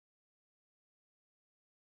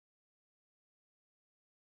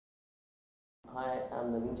Hi, I'm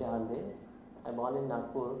Navin Chahande. I born in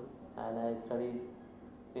Nagpur and I studied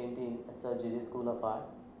painting at J.J.School of Art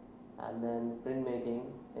and then printmaking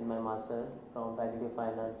in my masters from Faculty of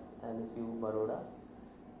Fine Arts, M.S.U. Baroda.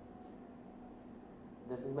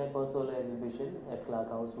 This is my first solo exhibition at Clark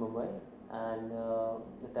House, Mumbai, and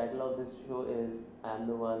the title of this show is I am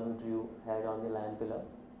the one who drew head on the lion pillar.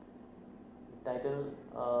 The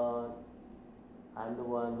title I am the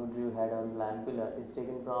one who drew head on the lion pillar is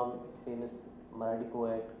taken from famous Marathi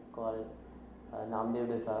poet called Navin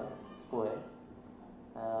poem.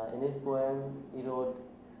 In his poem, he wrote,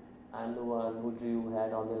 "I am the one who drew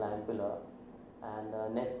head on the lion pillar,"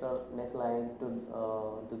 and next line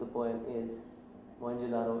to the poem is,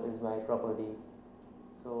 "Mohenjo-daro is my property."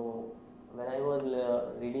 So when I was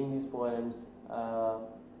reading these poems,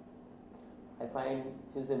 I find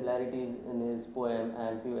few similarities in his poem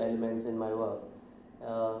and few elements in my work.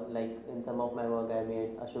 Like in some of my work, I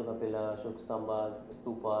made Ashoka pillar, Ashoka stambhas,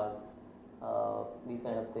 stupas, these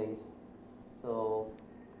kind of things. So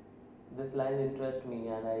this line interested me,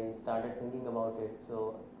 and I started thinking about it.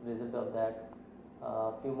 So result of that,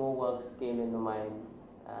 few more works came in my mind,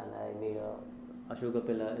 and I made a Ashoka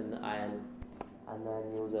pillar in iron, and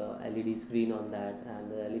then use a LED screen on that,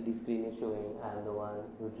 and the LED screen is showing I am the one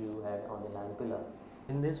who drew head on the lion pillar.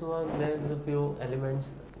 In this work, there's a few elements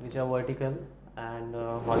which are vertical and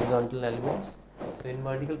horizontal elements. So in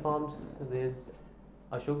vertical forms, there's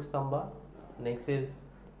Ashoka stambha, next is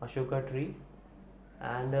Ashoka tree,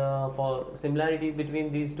 and for similarity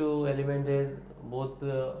between these two elements is both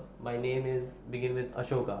my name is begin with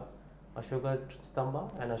Ashoka stambha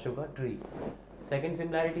and Ashoka tree. Second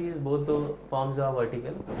similarity is both the forms are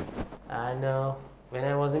vertical, and when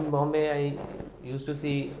I was in Bombay, I used to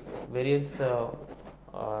see various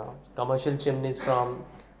commercial chimneys from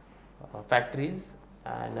factories,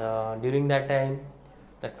 and during that time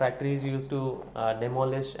that factories used to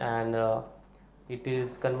demolish, and it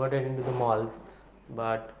is converted into the malls,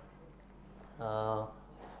 but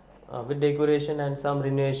with decoration and some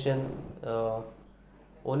renovation,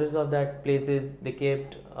 owners of that places, they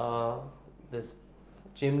kept this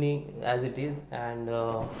chimney as it is, and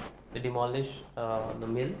they demolished the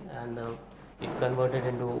mill, and it converted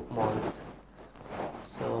into malls.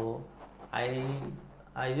 So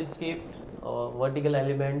I just keep vertical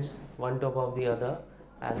elements one top of the other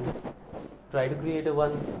and try to create a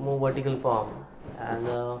one more vertical form, and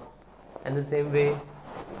in the same way,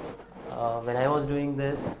 when I was doing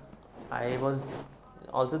this, I was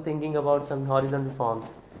also thinking about some horizontal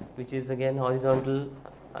forms, which is again horizontal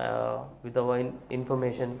with our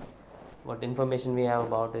information, what information we have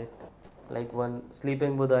about it. Like one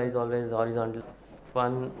sleeping Buddha is always horizontal,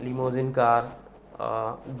 one limousine car,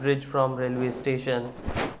 bridge from railway station,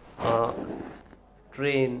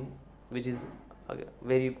 train, which is a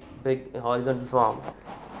very big horizontal form.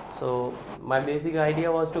 So my basic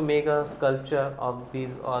idea was to make a sculpture of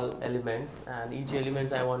these all elements, and each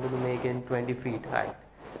element I wanted to make in 20 feet high.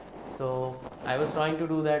 So I was trying to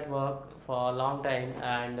do that work for a long time,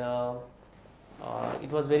 and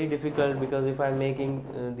it was very difficult because if I'm making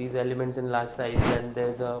these elements in large size, then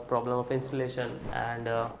there's a problem of installation, and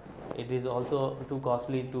it is also too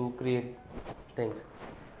costly to create things.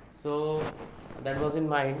 So that was in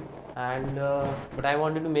mind, and but I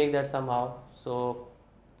wanted to make that somehow. So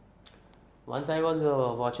once I was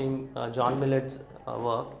watching John Millet's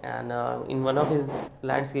work, and in one of his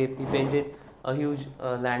landscape, he painted a huge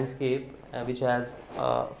landscape which has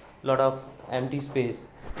a lot of empty space.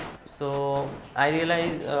 So I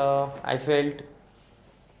realized, I felt,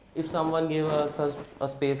 if someone gave such a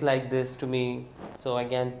space like this to me, so I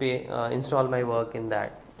can install my work in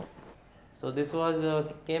that. So this was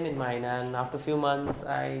came in mind, and after few months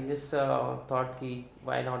I just thought,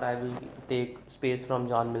 why not I will take space from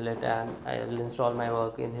John Millet and I will install my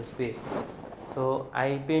work in his space. So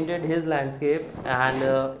I painted his landscape, and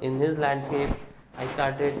in his landscape I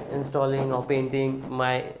started installing or painting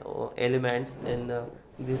my elements in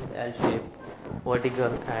this L shape,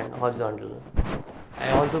 vertical and horizontal.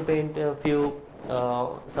 I also paint a few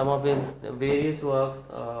some of his various works,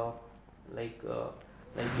 like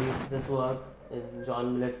this work is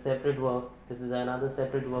John Millet's separate work. This is another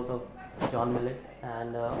separate work of John Millet,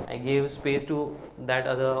 and I gave space to that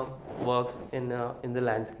other works in the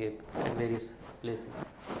landscape at various places.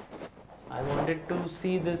 I wanted to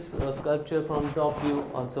see this sculpture from top view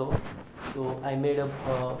also, so I made a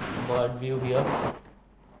bird view here.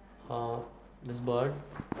 This bird.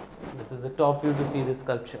 This is the top view to see this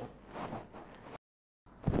sculpture.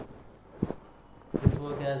 This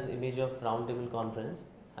work has image of round table conference,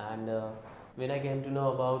 and when I came to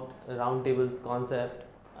know about round tables concept,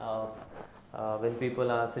 when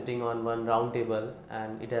people are sitting on one round table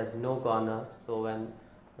and it has no corners. So when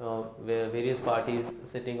where various parties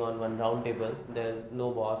sitting on one round table, there is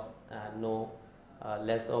no boss and no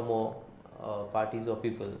less or more parties or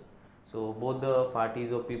people. So both the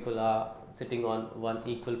parties or people are sitting on one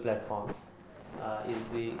equal platform. Is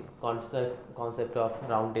the concept of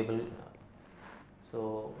round table.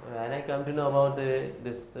 So when I come to know about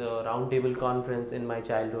this round table conference in my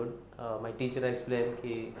childhood, my teacher explained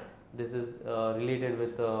that this is related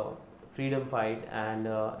with freedom fight, and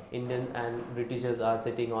Indian and Britishers are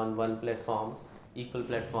sitting on one platform, equal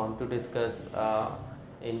platform, to discuss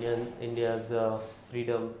India's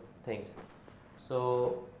freedom things.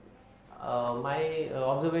 So my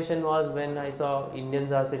observation was when I saw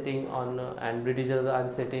Indians are sitting on and Britishers are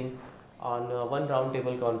sitting on one round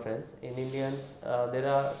table conference. In Indians, there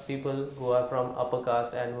are people who are from upper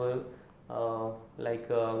caste and who like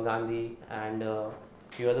Gandhi and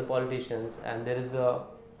few other politicians, and there is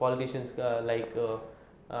politicians like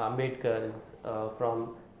Ambedkar is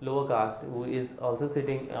from lower caste, who is also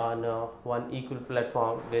sitting on one equal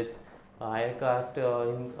platform with higher caste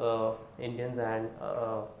Indians and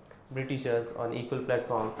Britishers on equal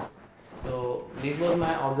platform. So this was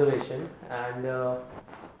my observation, and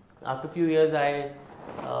after few years I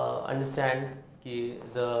understand that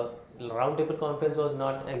the round table conference was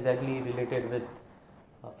not exactly related with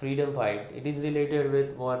freedom fight. It is related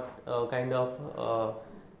with what kind of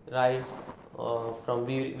rights from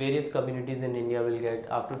various communities in India will get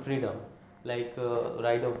after freedom, like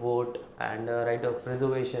right of vote and right of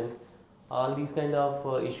reservation. All these kind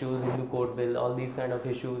of issues, Hindu Code Bill, all these kind of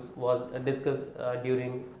issues was discussed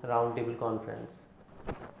during round table conference.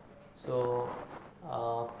 So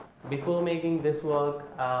before making this work,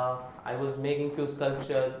 I was making few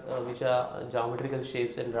sculptures which are geometrical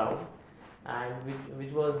shapes and round, and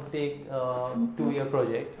which was take 2-year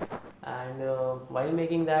project. And while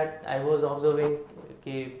making that, I was observing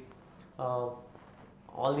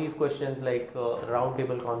all these questions like round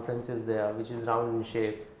table conference is there, which is round in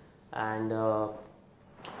shape, and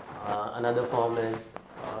another form is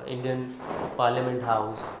Indian Parliament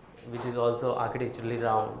House, which is also architecturally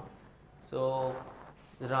round. So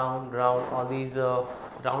round, all these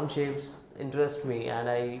round shapes interest me, and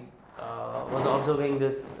I was observing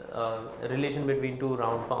this relation between two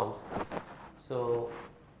round forms. So